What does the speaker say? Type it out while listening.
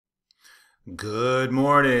Good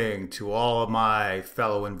morning to all of my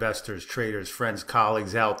fellow investors, traders, friends,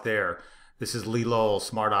 colleagues out there. This is Lee Lowell,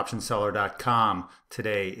 smartoptionseller.com.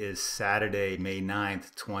 Today is Saturday, May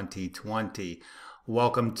 9th, 2020.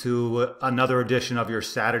 Welcome to another edition of your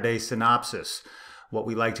Saturday Synopsis. What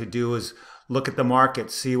we like to do is look at the market,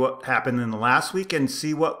 see what happened in the last week, and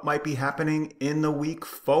see what might be happening in the week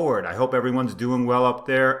forward. I hope everyone's doing well out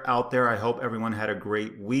there. I hope everyone had a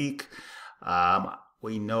great week.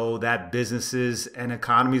 We know that businesses and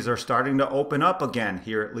economies are starting to open up again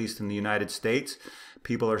here, at least in the United States.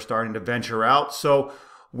 People are starting to venture out. So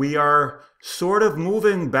we are sort of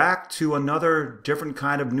moving back to another different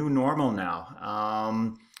kind of new normal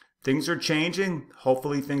now. Things are changing.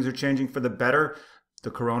 Hopefully things are changing for the better. The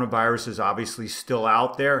coronavirus is obviously still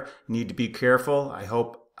out there. Need to be careful. I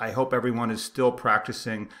hope everyone is still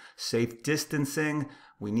practicing safe distancing.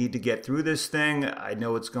 We need to get through this thing. I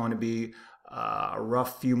know it's going to be a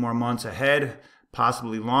rough few more months ahead,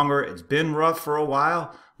 possibly longer. It's been rough for a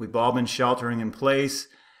while. We've all been sheltering in place,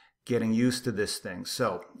 getting used to this thing.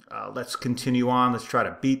 So let's continue on. Let's try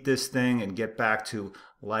to beat this thing and get back to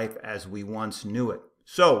life as we once knew it.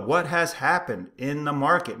 So what has happened in the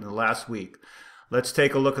market in the last week? Let's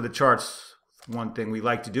take a look at the charts. One thing we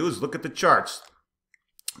like to do is look at the charts.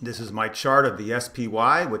 This is my chart of the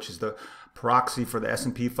SPY, which is the proxy for the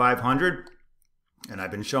S&P 500. And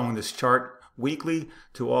I've been showing this chart weekly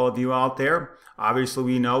to all of you out there. Obviously,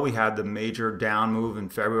 we know we had the major down move in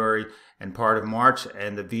February and part of March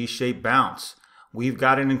and the V-shaped bounce. We've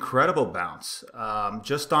got an incredible bounce.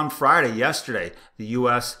 Just on Friday, yesterday, the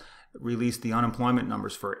U.S. released the unemployment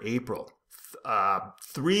numbers for April.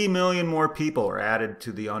 3 million more people are added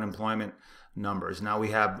to the unemployment numbers. Now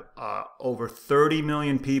we have over 30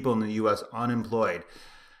 million people in the U.S. unemployed.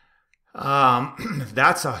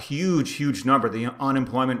 That's a huge number. The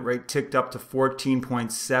unemployment rate ticked up to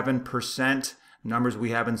 14.7%, numbers we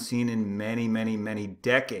haven't seen in many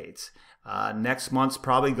decades. Next month's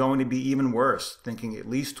probably going to be even worse, thinking at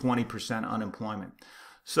least 20% unemployment.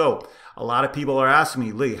 So a lot of people are asking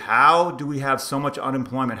me, Lee, how do we have so much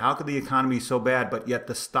unemployment? How could the economy be so bad, but yet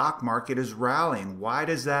the stock market is rallying? Why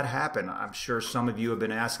does that happen? I'm sure some of you have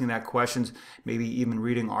been asking that questions, maybe even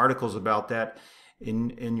reading articles about that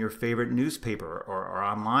in your favorite newspaper or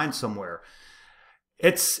online somewhere.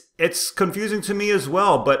 It's confusing to me as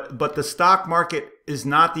well, but the stock market is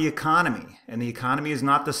not the economy, and the economy is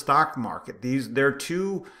not the stock market. They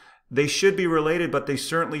should be related, but they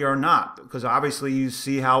certainly are not, because obviously you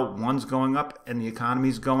see how one's going up and the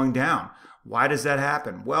economy's going down. Why does that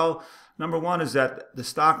happen? Well, number one is that the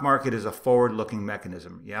stock market is a forward-looking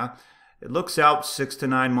mechanism, yeah? It looks out 6 to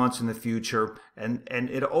 9 months in the future, and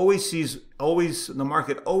it the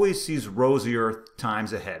market always sees rosier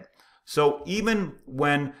times ahead. So even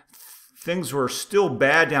when things were still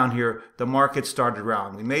bad down here, the market started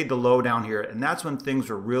rallying. We made the low down here, and that's when things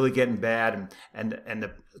were really getting bad, and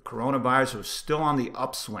the coronavirus was still on the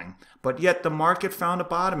upswing. But yet the market found a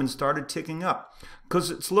bottom and started ticking up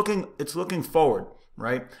because it's looking forward,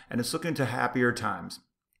 right? And it's looking to happier times.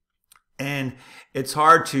 And it's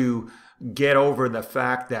hard to get over the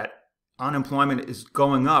fact that unemployment is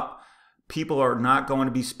going up. People are not going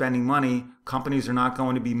to be spending money. Companies are not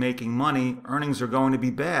going to be making money. Earnings are going to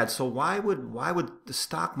be bad. So why would the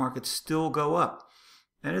stock market still go up?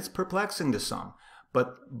 And it's perplexing to some.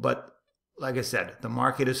 But like I said, the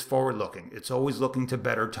market is forward looking. It's always looking to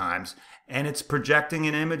better times, and it's projecting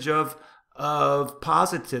an image of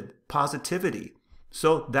positivity.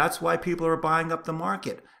 So that's why people are buying up the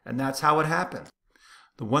market, and that's how it happens.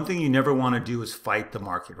 The one thing you never want to do is fight the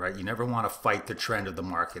market, right? You never want to fight the trend of the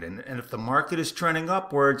market. And if the market is trending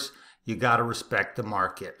upwards, you got to respect the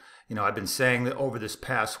market. You know, I've been saying that over this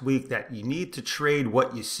past week that you need to trade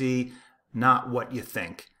what you see, not what you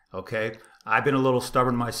think, okay? I've been a little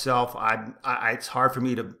stubborn myself. It's hard for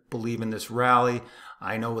me to believe in this rally.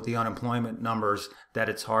 I know with the unemployment numbers that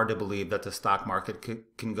it's hard to believe that the stock market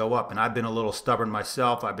can go up. And I've been a little stubborn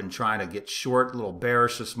myself. I've been trying to get short, a little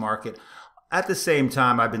bearish this market. At the same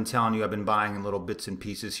time, I've been telling you I've been buying in little bits and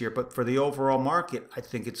pieces here. But for the overall market, I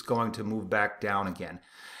think it's going to move back down again.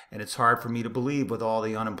 And it's hard for me to believe with all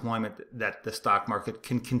the unemployment that the stock market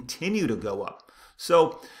can continue to go up.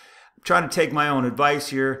 So I'm trying to take my own advice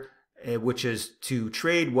here, which is to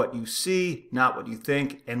trade what you see, not what you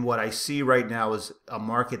think. And what I see right now is a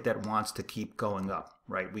market that wants to keep going up,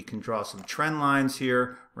 right? We can draw some trend lines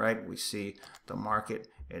here, right? We see the market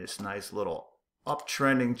in this nice little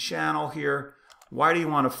uptrending channel here. Why do you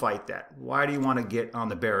want to fight that? Why do you want to get on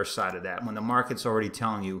the bearish side of that when the market's already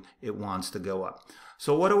telling you it wants to go up?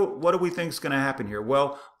 So what do we think is going to happen here?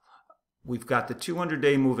 Well, we've got the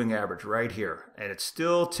 200-day moving average right here, and it's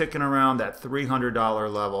still ticking around that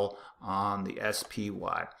 $300 level on the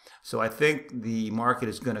SPY. So I think the market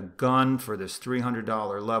is going to gun for this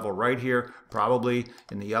 $300 level right here, probably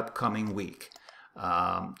in the upcoming week.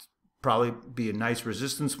 Probably be a nice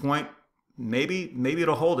resistance point. Maybe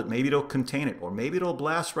it'll hold it, maybe it'll contain it, or maybe it'll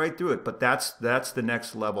blast right through it. But that's the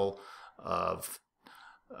next level of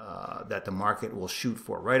that the market will shoot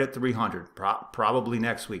for, right at 300, probably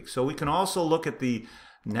next week. So we can also look at the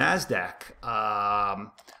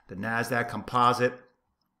NASDAQ. The NASDAQ composite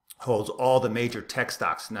holds all the major tech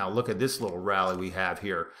stocks. Now look at this little rally we have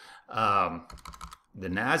here. The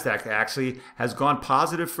NASDAQ actually has gone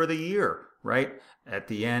positive for the year, right? At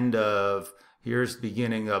the end of, here's the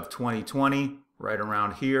beginning of 2020, right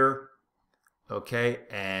around here, okay?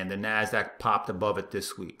 And the NASDAQ popped above it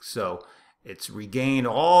this week. So it's regained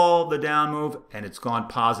all the down move, and it's gone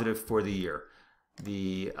positive for the year.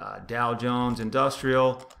 The Dow Jones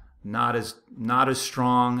Industrial, not as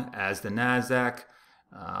strong as the NASDAQ.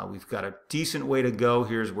 We've got a decent way to go.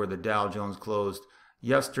 Here's where the Dow Jones closed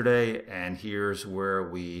yesterday, and here's where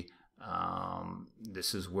we,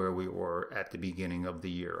 this is where we were at the beginning of the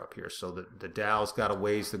year up here. So the Dow's got a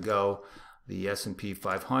ways to go. The S&P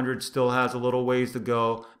 500 still has a little ways to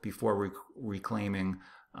go before reclaiming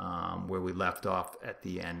where we left off at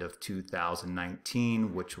the end of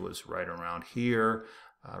 2019, which was right around here,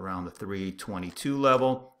 around the 322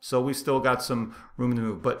 level. So we still got some room to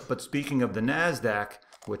move. But speaking of the NASDAQ,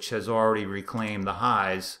 which has already reclaimed the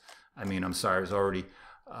highs, has already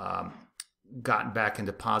gotten back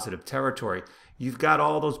into positive territory. You've got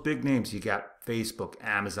all those big names. You got Facebook,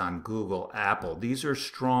 Amazon, Google, Apple. These are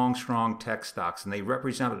strong tech stocks, and they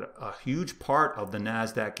represent a huge part of the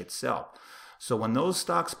NASDAQ itself. So when those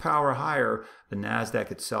stocks power higher, the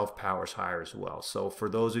NASDAQ itself powers higher as well. So for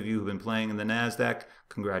those of you who've been playing in the NASDAQ,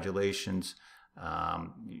 congratulations.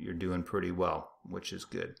 You're doing pretty well, which is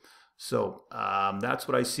good. So that's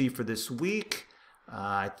what I see for this week.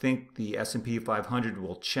 I think the S&P 500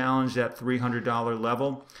 will challenge that $300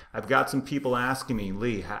 level. I've got some people asking me,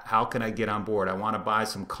 Lee, how can I get on board? I want to buy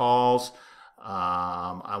some calls.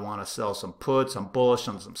 I want to sell some puts. I'm bullish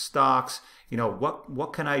on some stocks.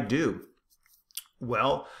 What can I do?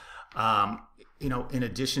 Well, in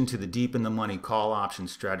addition to the deep in the money call option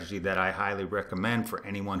strategy that I highly recommend for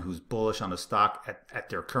anyone who's bullish on a stock at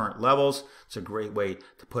their current levels, it's a great way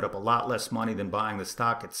to put up a lot less money than buying the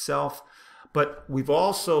stock itself. But we've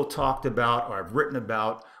also talked about, or I've written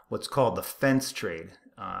about, what's called the fence trade.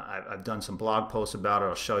 I've done some blog posts about it.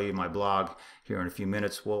 I'll show you my blog here in a few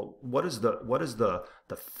minutes. Well, what is the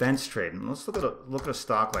fence trade? And let's look at a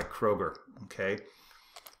stock like Kroger. Okay,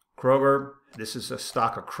 Kroger. This is a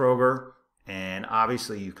stock of Kroger, and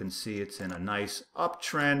obviously you can see it's in a nice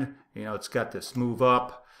uptrend. It's got this move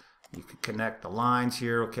up. You can connect the lines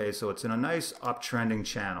here. Okay, so it's in a nice uptrending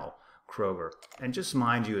channel, Kroger. And just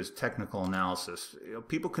mind you, as technical analysis,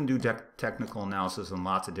 people can do technical analysis in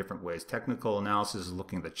lots of different ways. Technical analysis is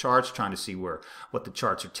looking at the charts, trying to see what the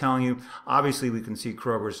charts are telling you. Obviously, we can see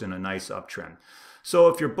Kroger's in a nice uptrend. So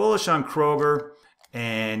if you're bullish on Kroger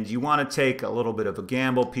and you want to take a little bit of a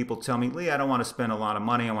gamble, people tell me, Lee, I don't want to spend a lot of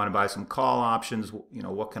money. I want to buy some call options.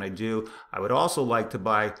 What can I do? I would also like to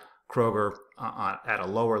buy Kroger at a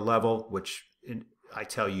lower level, which I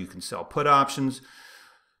tell you can sell put options.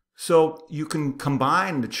 So you can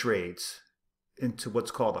combine the trades into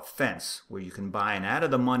what's called a fence, where you can buy an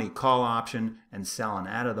out-of-the-money call option and sell an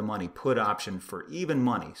out-of-the-money put option for even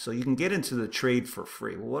money. So you can get into the trade for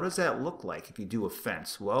free. Well, what does that look like if you do a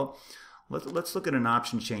fence? Well, let's look at an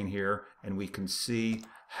option chain here, and we can see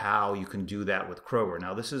how you can do that with Kroger.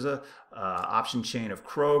 Now, this is a option chain of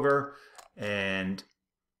Kroger, and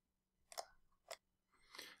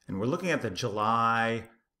we're looking at the July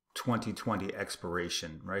 2020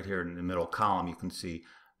 expiration. Right here in the middle column, you can see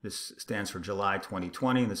this stands for July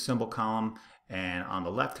 2020 in the symbol column, and on the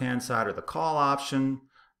left-hand side are the call option,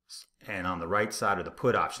 and on the right side are the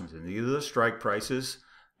put options. And these are the strike prices,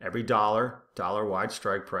 every dollar-wide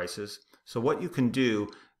strike prices. So what you can do,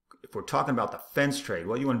 if we're talking about the fence trade,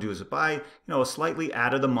 what you want to do is buy, a slightly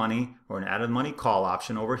out of the money or an out of the money call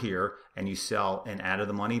option over here, and you sell an out of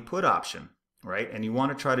the money put option, right? And you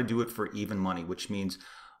want to try to do it for even money, which means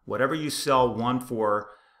whatever you sell one for,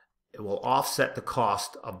 it will offset the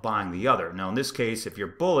cost of buying the other. Now, in this case, if you're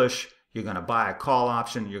bullish, you're going to buy a call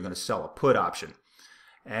option, you're going to sell a put option.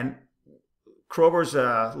 And Kroger's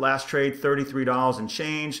last trade, $33 and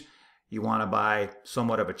change. You want to buy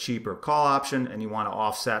somewhat of a cheaper call option, and you want to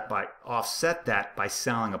offset that by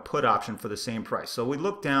selling a put option for the same price. So we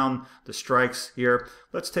look down the strikes here.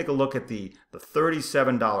 Let's take a look at the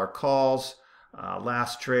 $37 calls.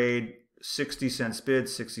 Last trade, 60 cents bid,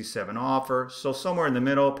 67 offer. So somewhere in the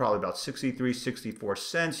middle, probably about 63, 64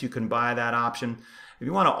 cents, you can buy that option. If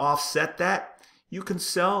you want to offset that, you can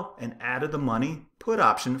sell an out of the money put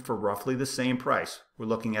option for roughly the same price. We're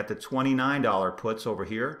looking at the $29 puts over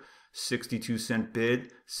here, 62 cent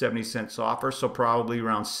bid, 70 cents offer, so probably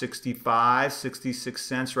around 65, 66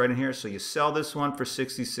 cents right in here. So you sell this one for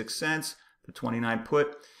 66 cents, the 29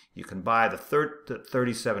 put. You can buy the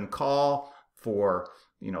 37 call for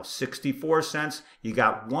 64 cents. You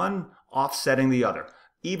got one offsetting the other.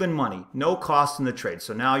 Even money, no cost in the trade.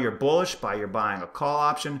 So now you're bullish by you're buying a call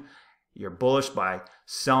option. You're bullish by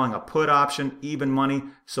selling a put option, even money.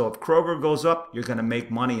 So if Kroger goes up, you're going to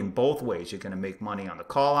make money in both ways. You're going to make money on the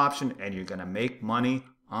call option and you're going to make money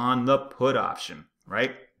on the put option,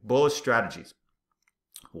 right? Bullish strategies.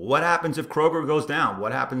 What happens if Kroger goes down?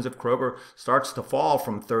 What happens if Kroger starts to fall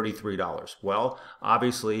from $33? Well,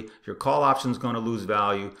 obviously, your call option is going to lose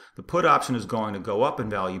value. The put option is going to go up in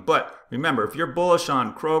value. But remember, if you're bullish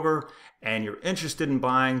on Kroger and you're interested in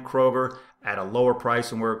buying Kroger at a lower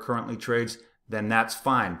price than where it currently trades, then that's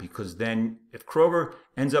fine, because then if Kroger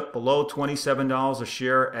ends up below $27 a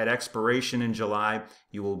share at expiration in July,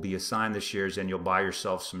 you will be assigned the shares and you'll buy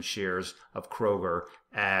yourself some shares of Kroger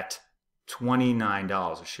at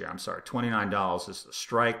 $29 a share. I'm sorry, $29 is the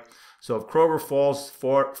strike. So if Kroger falls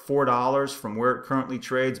 $4 from where it currently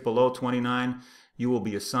trades below $29, you will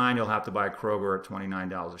be assigned. You'll have to buy Kroger at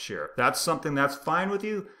 $29 a share. If that's something that's fine with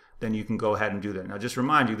you, then you can go ahead and do that. Now just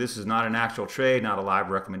remind you, this is not an actual trade, not a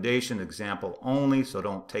live recommendation, example only, so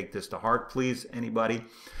don't take this to heart, please, anybody.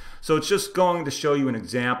 So it's just going to show you an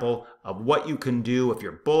example of what you can do if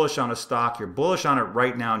you're bullish on a stock, you're bullish on it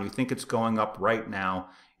right now and you think it's going up right now.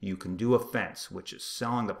 You can do a fence, which is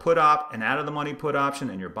selling the put an out of the money put option,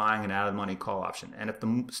 and you're buying an out of the money call option. And if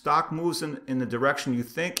the stock moves in the direction you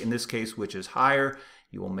think, in this case, which is higher,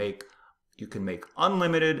 you can make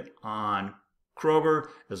unlimited on Kroger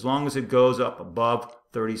as long as it goes up above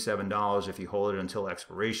 $37 if you hold it until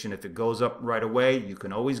expiration. If it goes up right away, you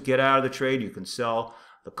can always get out of the trade. You can sell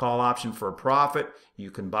the call option for a profit. You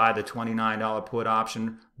can buy the $29 put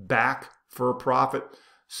option back for a profit.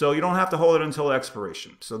 So you don't have to hold it until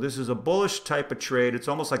expiration. So this is a bullish type of trade. It's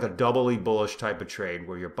almost like a doubly bullish type of trade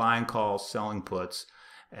where you're buying calls, selling puts,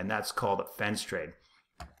 and that's called a fence trade.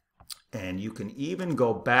 And you can even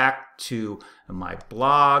go back to my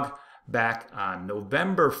blog back on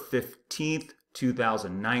November 15th,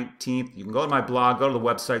 2019. You can go to my blog, go to the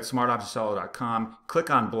website, smartoptionseller.com, click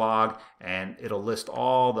on blog, and it'll list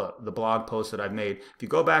all the blog posts that I've made. If you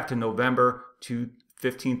go back to November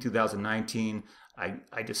 15, 2019,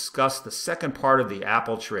 I discussed the second part of the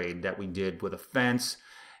Apple trade that we did with a fence,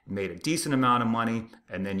 made a decent amount of money,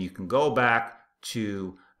 and then you can go back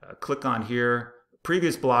to click on here,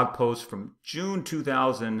 previous blog post from June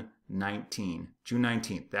 2019, June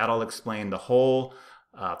 19th. That'll explain the whole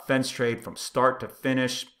fence trade from start to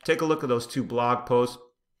finish. Take a look at those two blog posts.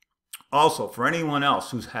 Also, for anyone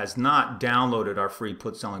else who has not downloaded our free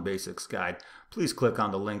Put Selling Basics guide, please click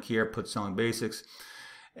on the link here, Put Selling Basics,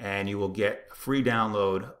 and you will get a free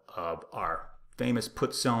download of our famous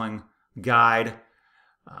put selling guide.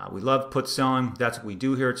 We love put selling. That's what we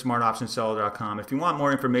do here at smartoptionseller.com. If you want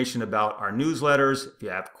more information about our newsletters, if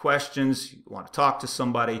you have questions, you want to talk to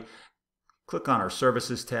somebody, click on our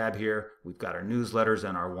services tab here. We've got our newsletters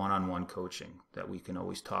and our one-on-one coaching that we can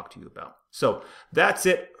always talk to you about. So that's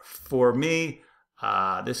it for me.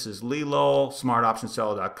 This is Lee Lowell,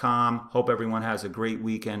 smartoptionseller.com. Hope everyone has a great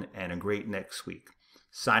weekend and a great next week.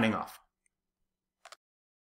 Signing off.